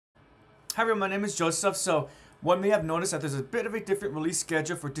Hi everyone, my name is Joseph. So one may have noticed that there's a bit of a different release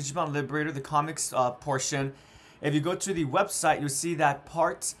schedule for Digimon Liberator, the comics portion. If you go to the website, you'll see that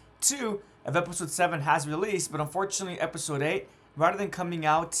part 2 of episode 7 has released, but unfortunately episode 8, rather than coming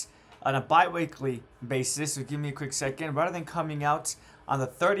out on a bi-weekly basis, so give me a quick second, rather than coming out on the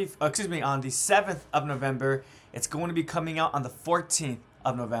on the 7th of November, it's going to be coming out on the 14th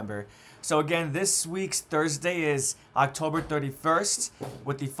of November. So again, this week's Thursday is October 31st,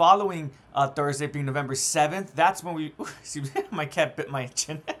 with the following Thursday being November 7th. That's when we, see, my cat bit my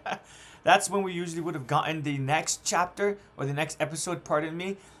chin. That's when we usually would have gotten the next chapter, or the next episode, pardon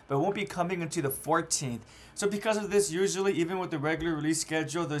me, but it won't be coming until the 14th. So because of this, usually, even with the regular release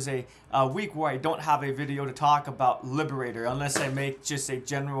schedule, there's a week where I don't have a video to talk about Liberator, unless I make just a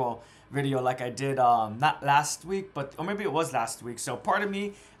general video like I did not last week, but or maybe it was last week. So pardon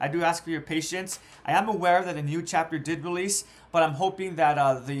me, I do ask for your patience. I am aware that a new chapter did release, but I'm hoping that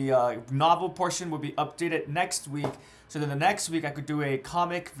the novel portion will be updated next week, so then the next week I could do a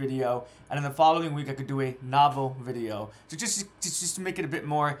comic video, and then the following week I could do a novel video. So just to make it a bit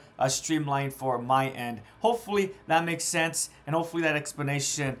more streamlined for my end. Hopefully that makes sense, and hopefully that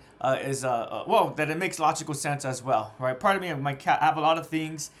explanation is well, that it makes logical sense as well, right? Pardon me, my cat. I have a lot of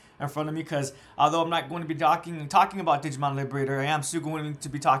things in front of me, because although I'm not going to be talking about Digimon Liberator, I am still going to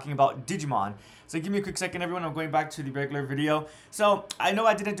be talking about Digimon. So give me a quick second, everyone. I'm going back to the regular video. So I know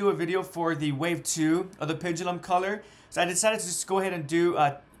I didn't do a video for the Wave 2 of the Pendulum color, so I decided to just go ahead and do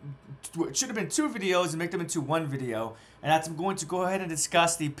it should have been 2 videos and make them into 1 video. And that's, I'm going to go ahead and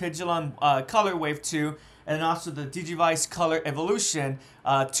discuss the Pendulum color Wave 2, and then also the Digivice color Evolution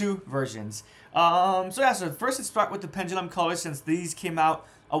 2 versions. So yeah, so first let's start with the Pendulum color, since these came out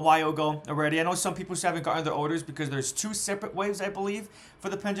a while ago already. I know some people still haven't gotten their orders because there's 2 separate waves, I believe, for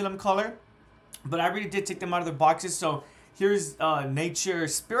the Pendulum color. But I really did take them out of their boxes. So here's Nature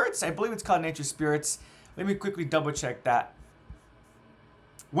Spirits. I believe it's called Nature Spirits. Let me quickly double check that.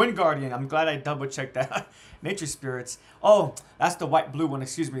 Wind Guardian. I'm glad I double checked that. Nature Spirits. Oh, that's the white blue one.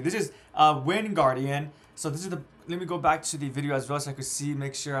 Excuse me. This is Wind Guardian. So this is the. Let me go back to the video as well so I could see.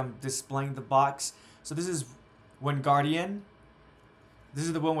 Make sure I'm displaying the box. So this is Wind Guardian. This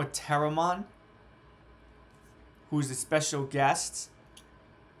is the one with Terramon, who's the special guest.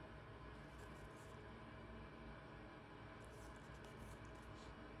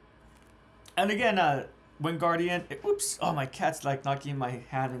 And again, Wind Guardian. Oops! Oh, my cat's like knocking my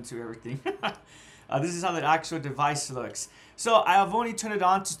hand into everything. This is how the actual device looks. So I have only turned it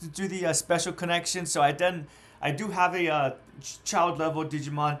on to do the special connection. So I do have a child level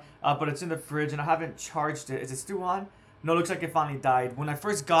Digimon, but it's in the fridge and I haven't charged it. Is it still on? No, it looks like it finally died. When I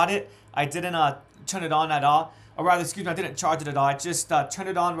first got it, I didn't turn it on at all. Or rather, excuse me, I didn't charge it at all. I just turned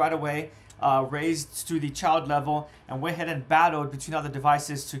it on right away, raised to the child level, and went ahead and battled between other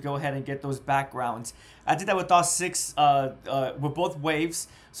devices to go ahead and get those backgrounds. I did that with all 6, with both waves.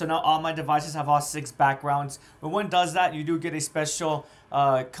 So now all my devices have all 6 backgrounds. When one does that, you do get a special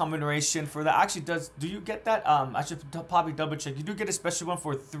combination for that. Actually, do you get that? I should probably double check. You do get a special one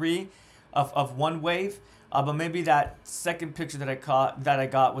for 3 of one wave. But maybe that second picture that I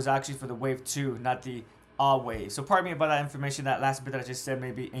got was actually for the Wave 2, not the all wave. So pardon me about that information. That last bit that I just said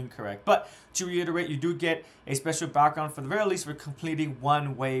may be incorrect. But to reiterate, you do get a special background for the very least for completing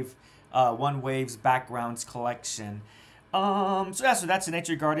one wave's backgrounds collection. So yeah, so that's a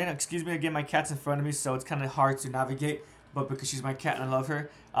Nature Guardian. Excuse me again, my cat's in front of me, so it's kind of hard to navigate. But because she's my cat and I love her,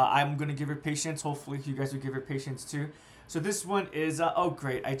 I'm gonna give her patience. Hopefully, you guys will give her patience too. So this one is, oh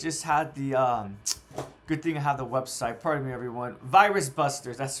great, I just had the, good thing I have the website, pardon me everyone, Virus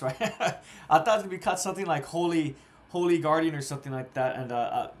Busters, that's right. I thought it would be called something like Holy Guardian or something like that, and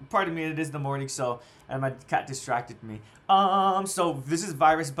pardon me, it is the morning, so, and my cat distracted me. So this is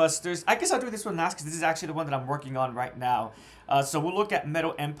Virus Busters. I guess I'll do this one last, because this is actually the one that I'm working on right now. So we'll look at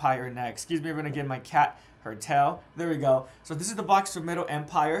Metal Empire next. Excuse me, we're going to give my cat her tail. There we go. So this is the box for Metal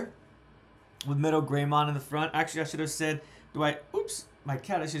Empire, with Metal Greymon in the front. Actually, I should have said, oops, my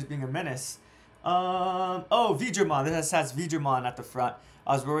cat is just being a menace. Oh, Digimon. This has Digimon at the front.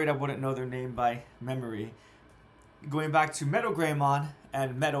 I was worried I wouldn't know their name by memory. Going back to Metal Greymon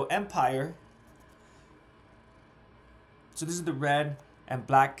and Metal Empire. So this is the red and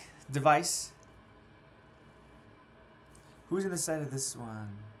black device. Who's in the side of this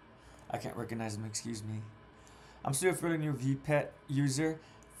one? I can't recognize him, excuse me. I'm still a fairly new VPet user.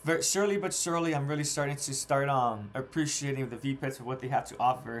 Surely but surely, I'm really starting to appreciating the VPets for what they have to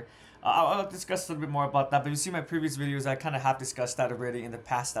offer. I'll discuss a little bit more about that, but you see my previous videos, I kind of have discussed that already in the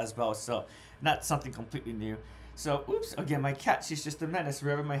past as well, so not something completely new. So, oops, again, my cat, she's just a menace.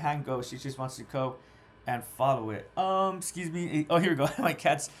 Wherever my hand goes, she just wants to go and follow it. Excuse me. Oh, here we go. My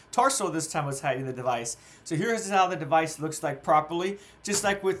cat's torso this time was hiding the device. So here's how the device looks like properly, just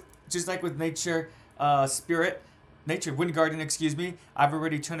like with nature, spirit, nature wind guardian. Excuse me. I've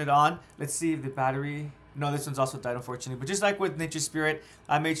already turned it on. Let's see if the battery. No, this one's also died, unfortunately. But just like with Nature Spirit,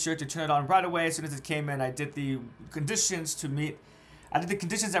 I made sure to turn it on right away as soon as it came in. I did the conditions to meet. I did the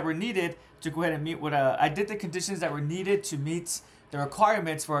conditions that were needed to go ahead and meet what. I did the conditions that were needed to meet the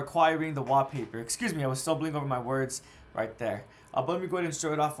requirements for acquiring the wallpaper. Excuse me, I was stumbling over my words right there. But let me go ahead and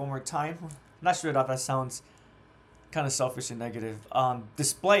show it off one more time. Not show it off. That sounds kind of selfish and negative.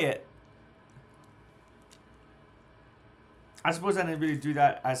 Display it. I suppose I didn't really do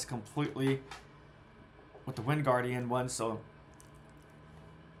that as completely with the Wind Guardian one, so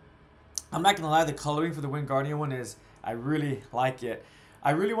I'm not gonna lie, the coloring for the Wind Guardian one is, I really like it. I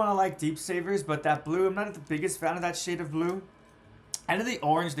really want to like Deep Savers, but that blue, I'm not the biggest fan of that shade of blue. And the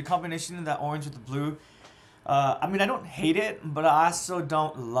orange, the combination of that orange with the blue, I mean, I don't hate it, but I also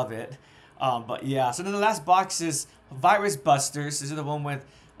don't love it. But yeah, so then the last box is Virus Busters. This is the one with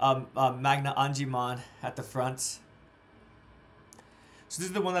Magna Anjimon at the front. So this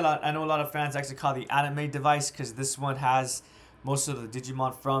is the one that I know a lot of fans actually call the anime device, because this one has most of the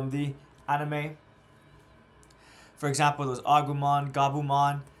Digimon from the anime. For example, there's Agumon,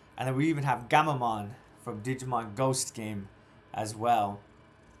 Gabumon, and then we even have Gamamon from Digimon Ghost game as well.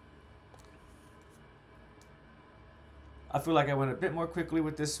 I feel like I went a bit more quickly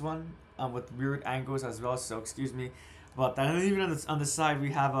with this one, with weird angles as well, so excuse me about that. And even on the side,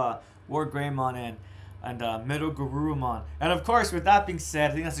 we have War Greymon and Metal Garurumon. And of course, with that being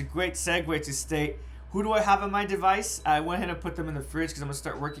said, I think that's a great segue to state, who do I have on my device? I went ahead and put them in the fridge because I'm going to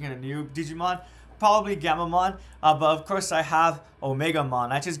start working on a new Digimon. Probably Gamamon, but of course I have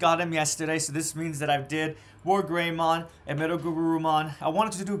Omegamon. I just got him yesterday, so this means that I did War Greymon and Metal Garurumon. I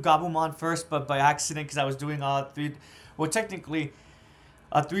wanted to do Gabumon first, but by accident, because I was doing three, well, technically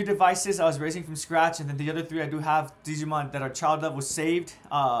 3 devices I was raising from scratch, and then the other 3 I do have Digimon that are child level saved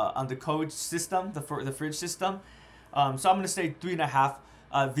on the code system, the fridge system. So I'm gonna say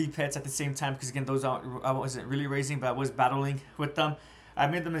 3.5 V pets at the same time, because again, those I wasn't really raising, but I was battling with them. I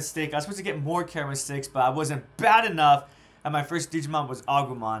made the mistake. I was supposed to get more care mistakes, but I wasn't bad enough. And my first Digimon was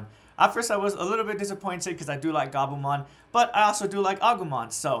Agumon. At first, I was a little bit disappointed because I do like Gabumon, but I also do like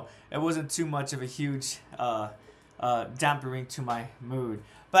Agumon, so it wasn't too much of a huge dampering to my mood.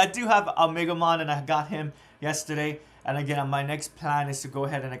 But I do have Omegamon, and I got him yesterday. And again, my next plan is to go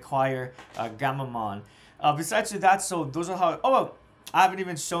ahead and acquire Gamamon. Besides that, so those are how. Oh, well, I haven't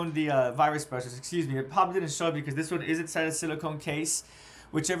even shown the virus brushes. Excuse me, it probably didn't show because this one is inside a silicone case.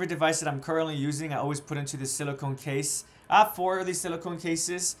 Whichever device that I'm currently using, I always put into the silicone case. I have 4 of these silicone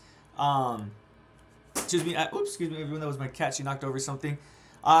cases. Excuse me, excuse me, everyone. That was my cat. She knocked over something.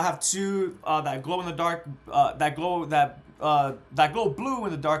 I have 2 that glow in the dark, that glow blue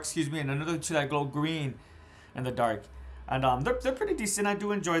in the dark. Excuse me, and another 2 that glow green in the dark. And they're pretty decent. I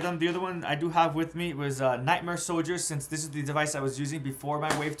do enjoy them. The other one I do have with me was Nightmare Soldier, since this is the device I was using before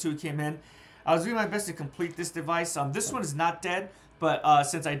my Wave 2 came in. I was doing my best to complete this device. This one is not dead, but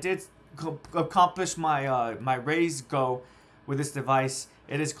since I did accomplish my my raise go with this device,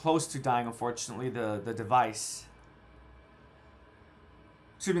 it is close to dying, unfortunately, the device.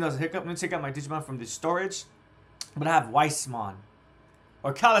 Excuse me, that was a hiccup. Let me take out my Digimon from the storage. But I have Weissmon.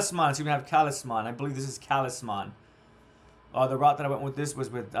 Or Calismon. Excuse me, I have Calismon. I believe this is Calismon. The route that I went with this was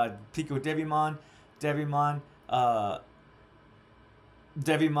with Pico Devimon, Devimon, and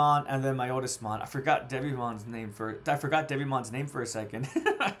then my Otismon. I forgot Devimon's name for a second.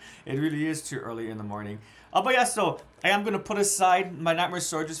 It really is too early in the morning. But yeah, so I am gonna put aside my Nightmare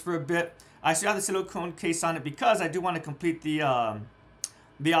Soldiers for a bit. I still have the silicone case on it because I do want to complete the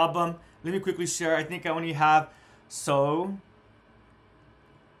album. Let me quickly share. I think I only have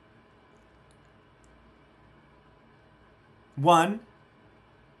 1,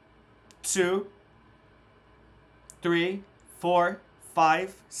 2, 3, 4,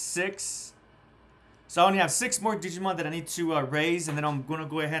 5, 6. So I only have 6 more Digimon that I need to raise, and then I'm gonna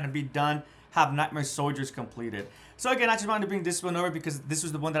go ahead and be done. Have Nightmare Soldiers completed. So again, I just wanted to bring this one over because this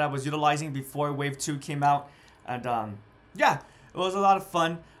was the one that I was utilizing before Wave 2 came out, and yeah, it was a lot of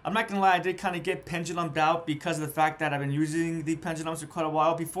fun. I'm not gonna lie, I did kind of get pendulumed out because of the fact that I've been using the pendulums for quite a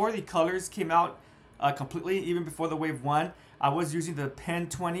while. Before the colors came out completely, even before the Wave 1, I was using the Pen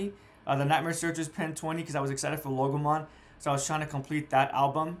 20, the Nightmare Soldiers Pen 20, because I was excited for Logomon. So I was trying to complete that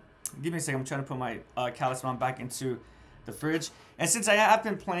album. Give me a second, I'm trying to put my Calismon back into the fridge. And since I have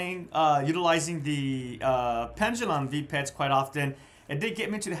been playing, utilizing the Pendulum V-Pets quite often, it did get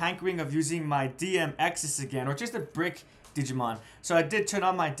me to the hankering of using my DMXs again, or just a brick Digimon. So I did turn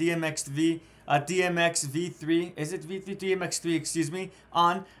on my DMX V3, is it V3? DMX3, excuse me,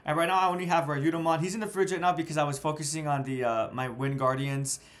 on. And right now I only have Ryudomon. He's in the fridge right now because I was focusing on the my Wind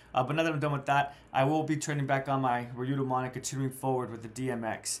Guardians. But now that I'm done with that, I will be turning back on my Ryudomon and continuing forward with the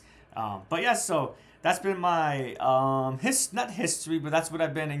DMX. But yeah, so that's been my, not history, but that's what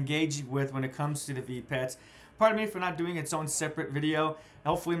I've been engaging with when it comes to the V-Pets. Pardon me for not doing its own separate video.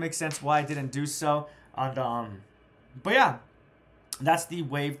 Hopefully it makes sense why I didn't do so. And, but yeah, that's the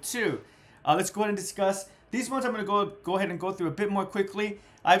Wave 2. Let's go ahead and discuss. These ones I'm going to go ahead and go through a bit more quickly.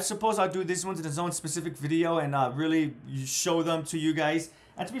 I suppose I'll do these ones in its own specific video and really show them to you guys.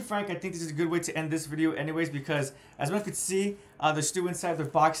 And to be frank, I think this is a good way to end this video anyways, because as one could see, they're still inside their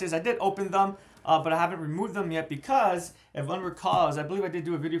boxes. I did open them, but I haven't removed them yet because, if one recalls, I believe I did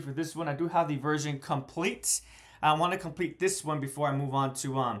do a video for this one. I do have the version complete. I want to complete this one before I move on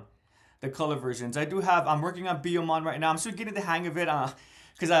to the color versions. I'm working on Biyomon right now. I'm still getting the hang of it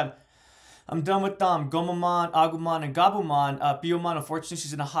because I'm done with Gomamon, Agumon, and Gabumon. Biyomon, unfortunately,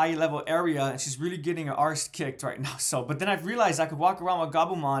 she's in a high level area and she's really getting her arse kicked right now. So, but then I've realized I could walk around with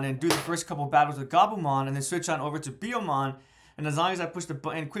Gabumon and do the first couple battles with Gabumon and then switch on over to Biyomon. And as long as I push the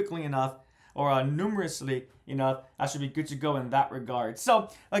button quickly enough or numerously enough, I should be good to go in that regard. So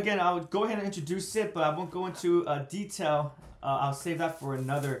again, I would go ahead and introduce it, but I won't go into detail. I'll save that for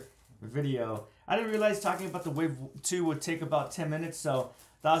another video. I didn't realize talking about the Wave 2 would take about 10 minutes, so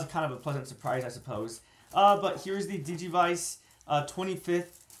that was kind of a pleasant surprise, I suppose. But here's the Digivice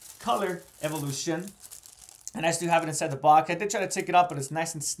 25th color evolution. And I still have it inside the box. I did try to take it out, but it's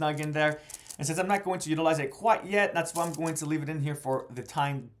nice and snug in there. And since I'm not going to utilize it quite yet, that's why I'm going to leave it in here for the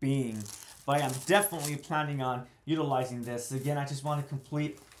time being. But I'm definitely planning on utilizing this. Again, I just want to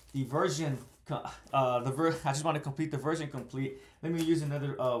complete the version. I just want to complete the version complete. Let me use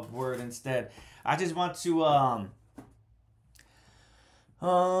another word instead. I just want to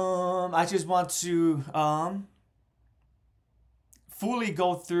fully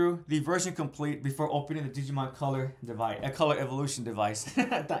go through the version complete before opening the Digimon color device, color evolution device.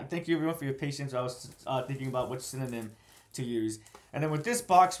 Thank you everyone for your patience. I was thinking about which synonym to use. And then with this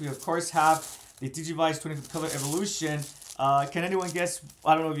box, we of course have the Digivice 25th color evolution. Can anyone guess?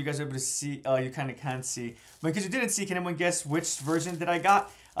 I don't know if you guys are able to see. You kind of can't see, but because you didn't see, can anyone guess which version that I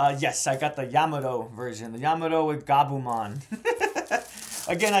got? Yes, I got the Yamato version, the Yamato with Gabumon.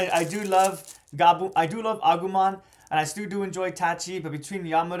 Again, I do love Agumon, and I still do enjoy Tachi, but between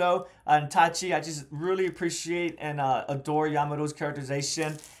Yamato and Tachi, I just really appreciate and adore Yamato's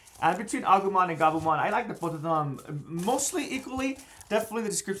characterization. And between Agumon and Gabumon, I like the both of them mostly equally. Definitely the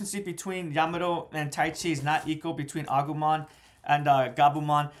discrepancy between Yamato and Taichi is not equal between Agumon and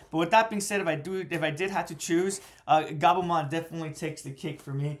Gabumon. But with that being said, if I did have to choose, Gabumon definitely takes the cake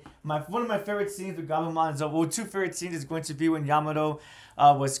for me. One of my favorite scenes with Gabumon is, well, two favorite scenes is going to be when Yamato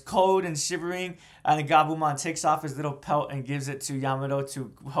was cold and shivering, and Gabumon takes off his little pelt and gives it to Yamato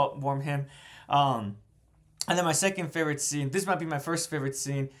to help warm him. And then my second favorite scene, this might be my first favorite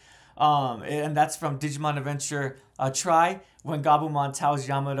scene, and that's from Digimon Adventure Try, when Gabumon tells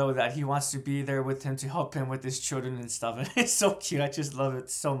Yamato that he wants to be there with him to help him with his children and stuff. And it's so cute. I just love it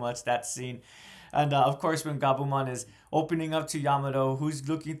so much, that scene. And of course, when Gabumon is opening up to Yamato, who's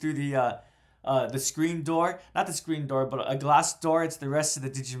looking through the screen door, not the screen door, but a glass door. It's the rest of the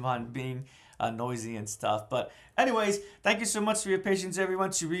Digimon being noisy and stuff. But anyways, thank you so much for your patience,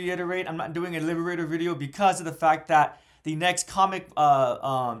 everyone. To reiterate, I'm not doing a Liberator video because of the fact that the next comic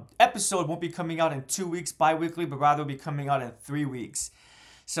episode won't be coming out in 2 weeks bi-weekly, but rather will be coming out in 3 weeks.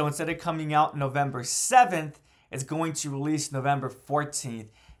 So instead of coming out November 7th, it's going to release November 14th.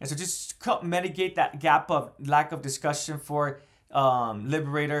 And so just mitigate that gap of lack of discussion for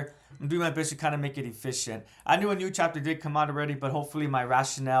Liberator. I'm doing my best to kind of make it efficient. I knew a new chapter did come out already, but hopefully my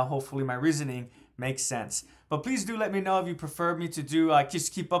rationale, hopefully my reasoning makes sense. But please do let me know if you prefer me to do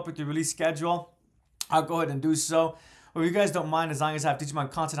just keep up with the release schedule. I'll go ahead and do so. Or if you guys don't mind, as long as I have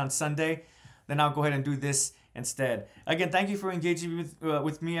Digimon content on Sunday, then I'll go ahead and do this instead. Again, thank you for engaging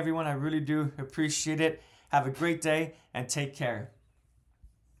with me, everyone. I really do appreciate it. Have a great day and take care.